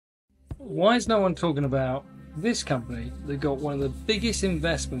Why is no one talking about this company that got one of the biggest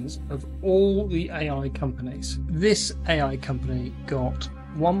investments of all the AI companies? This AI company got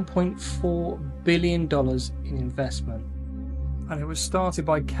 $1.4 billion in investment, and it was started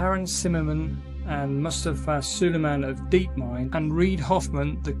by Karen Zimmerman and Mustafa Suleiman of DeepMind and Reid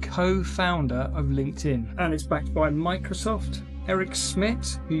Hoffman, the co-founder of LinkedIn. And it's backed by Microsoft, Eric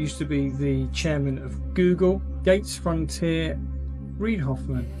Schmidt, who used to be the chairman of Google, Gates Frontier, Reid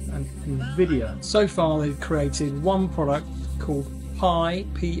Hoffman and NVIDIA. So far they've created one product called Pi,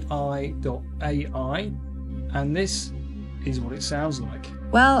 Pi.ai, and this is what it sounds like.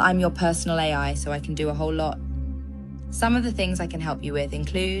 Well, I'm your personal AI, so I can do a whole lot. Some of the things I can help you with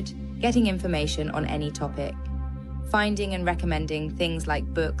include getting information on any topic, finding and recommending things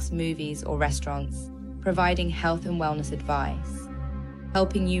like books, movies, or restaurants, providing health and wellness advice,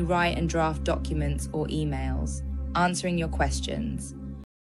 helping you write and draft documents or emails, answering your questions,